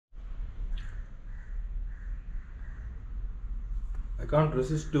can't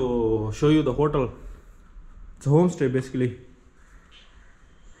resist to show you the hotel. It's a homestay basically. You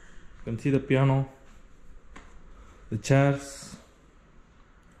can see the piano, the chairs,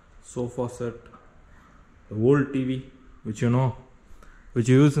 sofa set, the old TV, which you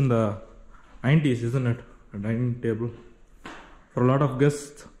use in the 90s, isn't it? A dining table for a lot of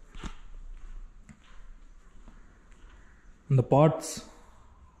guests. And the pots,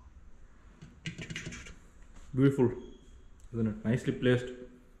 beautiful, isn't it? Nicely placed.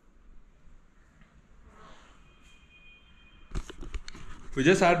 We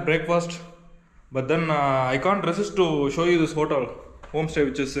just had breakfast, but then I can't resist to show you this hotel, homestay,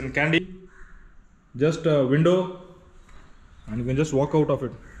 which is in Kandy. Just a window, and you can just walk out of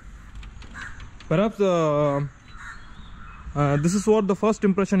it. Perhaps this is what the first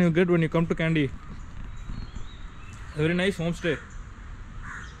impression you get when you come to Kandy. A very nice homestay.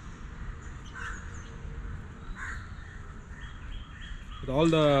 With all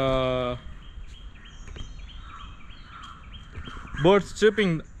the birds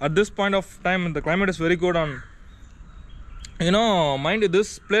chirping at this point of time, the climate is very good, and mind you,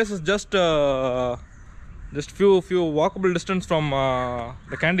 this place is just few walkable distance from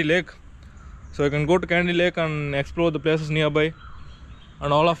the Kandy Lake, so you can go to Kandy Lake and explore the places nearby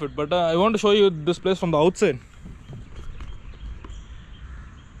and all of it. But I want to show you this place from the outside.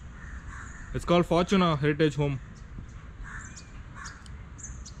 It's called Fortuna Heritage Home.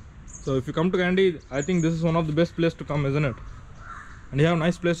 So if you come to Kandy, I think this is one of the best places to come, isn't it? And you have a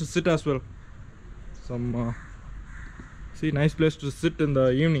nice place to sit as well. Nice place to sit in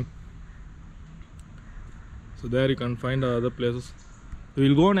the evening. So there you can find other places. We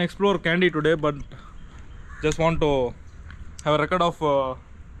will go and explore Kandy today, but just want to have a record of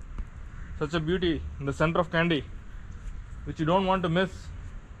such a beauty in the center of Kandy, which you don't want to miss,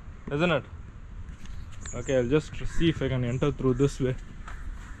 isn't it? Okay, I'll just see if I can enter through this way.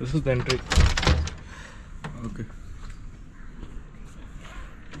 This is the entry. Okay.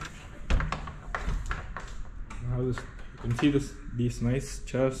 Now you can see these nice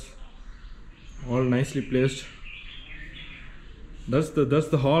chairs, all nicely placed. That's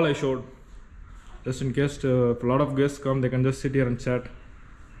the hall I showed. Just in case if a lot of guests come, they can just sit here and chat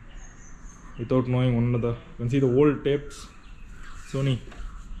without knowing one another. You can see the old tapes. Sony,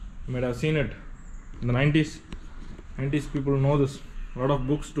 you might have seen it in the 90s. 90s people know this. A lot of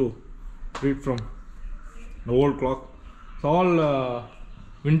books to read from. The old clock. It's all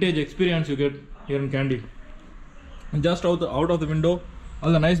vintage experience you get here in Kandy. And just out of the window,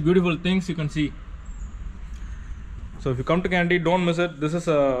 all the nice beautiful things you can see. So if you come to Kandy, don't miss it. This is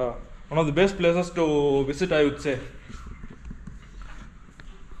one of the best places to visit, I would say.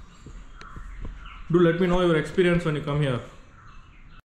 Do let me know your experience when you come here.